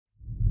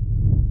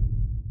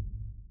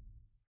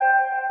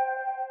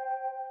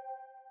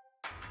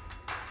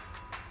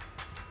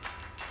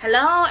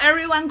Hello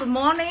everyone, good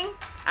morning.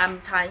 I'm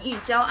Tan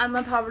Yujiao. I'm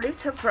a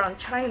powerlifter from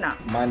China.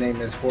 My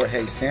name is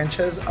Jorge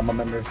Sanchez. I'm a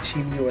member of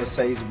Team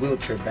USA's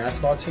wheelchair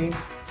basketball team.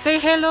 Say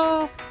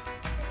hello.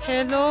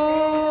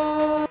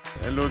 Hello.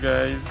 Hello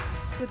guys.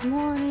 Good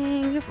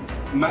morning.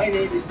 My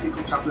name is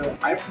Niko Kappel.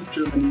 I'm from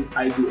Germany.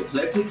 I do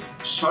athletics,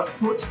 shot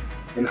put,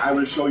 and I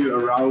will show you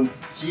around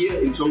here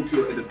in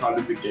Tokyo at the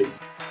Paralympic Games.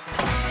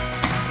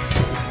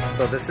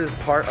 So this is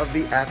part of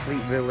the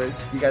Athlete Village.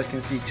 You guys can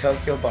see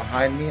Tokyo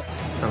behind me.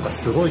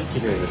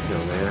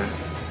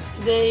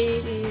 Today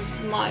is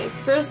my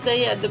first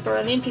day at the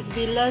Paralympic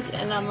Village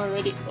and I'm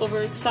already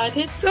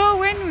overexcited. So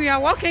when we are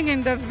walking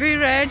in the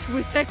village,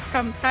 we take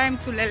some time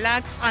to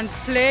relax and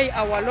play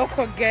our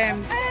local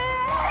games.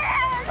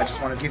 I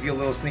just want to give you a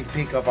little sneak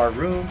peek of our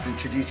room,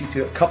 introduce you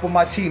to a couple of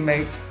my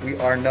teammates. We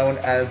are known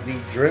as the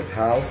Drip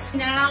House.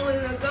 Now we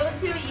will go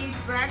to eat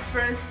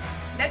breakfast.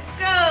 Let's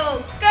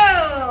go!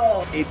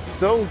 Go! It's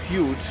so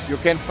huge, you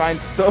can find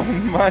so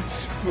much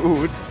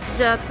food.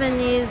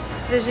 Japanese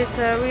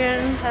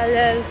vegetarian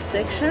halal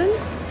section.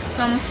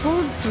 Some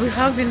foods we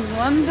have in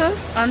Rwanda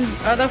and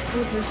other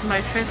foods is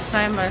my first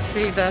time I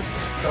see that.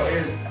 So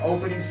it is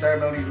opening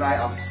ceremonies night.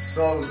 I'm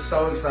so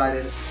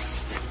excited.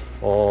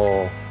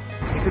 Oh.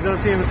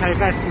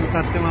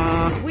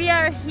 We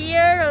are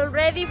here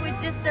already, we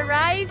just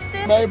arrived.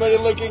 Everybody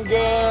looking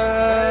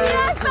good!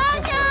 Yes,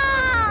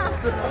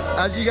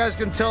 As you guys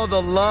can tell,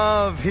 the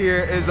love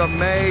here is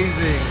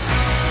amazing.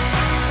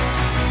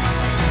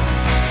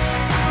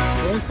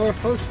 Going for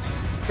first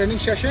training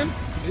session.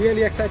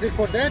 Really excited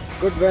for that.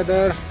 Good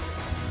weather,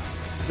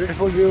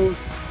 beautiful views.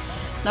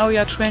 Now we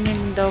are training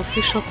in the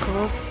official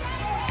club.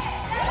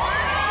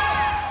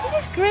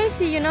 It's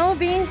crazy, you know,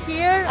 being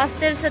here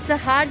after such a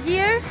hard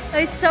year.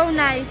 It's so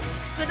nice.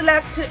 Good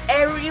luck to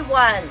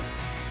everyone.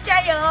 加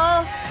油!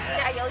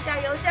 加油加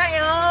油加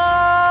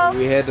油!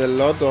 We had a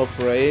lot of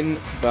rain,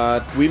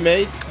 but we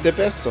made the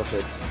best of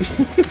it.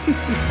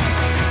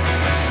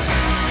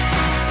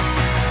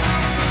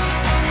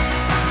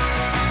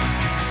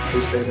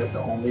 They say that the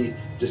only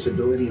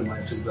disability in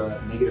life is the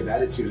negative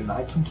attitude, and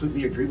I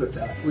completely agree with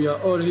that. We are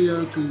all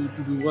here to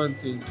do one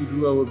thing, to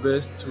do our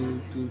best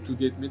to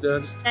get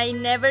medals. I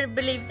never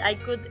believed I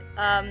could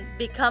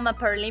become a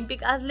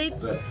Paralympic athlete.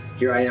 But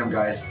here I am,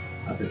 guys,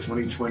 at the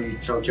 2020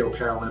 Tokyo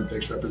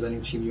Paralympics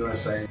representing Team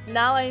USA.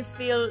 Now I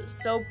feel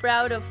so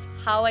proud of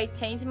how I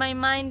changed my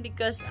mind,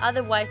 because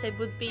otherwise I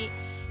would be,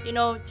 you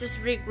know, just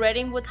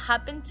regretting what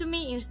happened to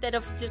me instead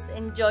of just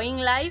enjoying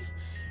life.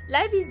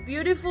 Life is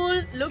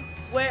beautiful. Look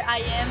where I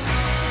am.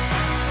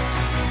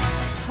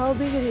 How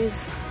big it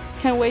is.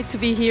 Can't wait to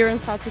be here on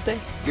Saturday.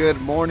 Good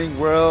morning,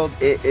 world.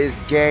 It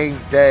is game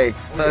day.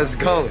 Let's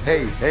go.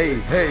 Hey, hey,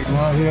 hey.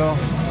 안녕하세요.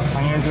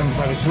 장혜선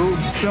선수.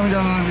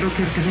 수영장은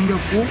이렇게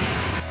생겼고.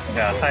 じ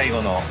ゃあ最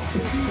後の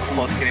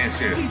公式練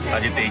習上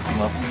げていき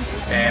ます。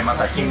ま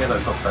た金メダ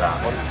ル取ったら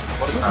報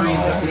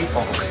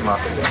告しま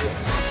す。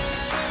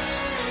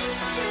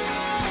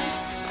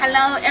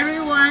 Hello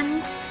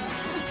everyone.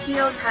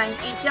 Still Tan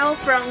Yujiao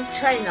from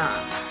China.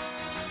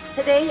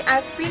 Today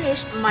I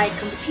finished my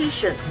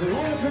competition.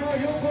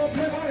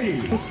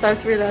 I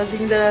start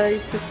realizing that I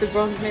took the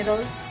bronze medal.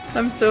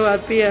 I'm so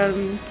happy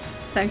and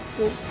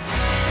thankful.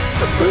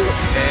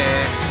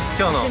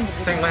 今日の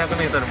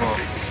 1500m も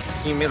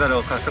金メダル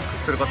を獲得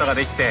することが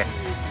できて、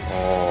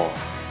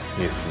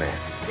いいですね。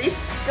 This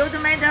gold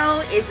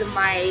medal is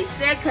my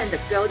second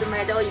gold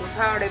medal in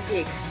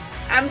Paralympics.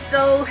 I'm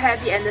so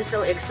happy and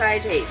so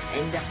excited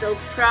and so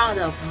proud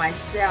of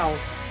myself.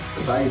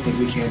 Society think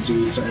we can't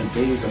do certain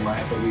things in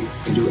life, but we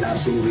can do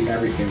absolutely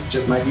everything.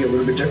 Just might be a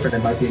little bit different.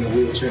 It might be in a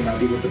wheelchair, it might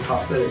be with the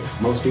prosthetic.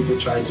 Most people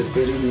try to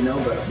fit in, you know,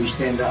 but we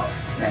stand out.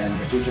 And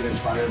if we can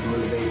inspire and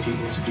motivate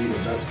people to be the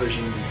best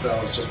version of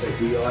themselves, just like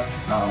we are,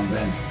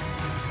 then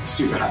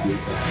super happy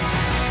with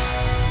that.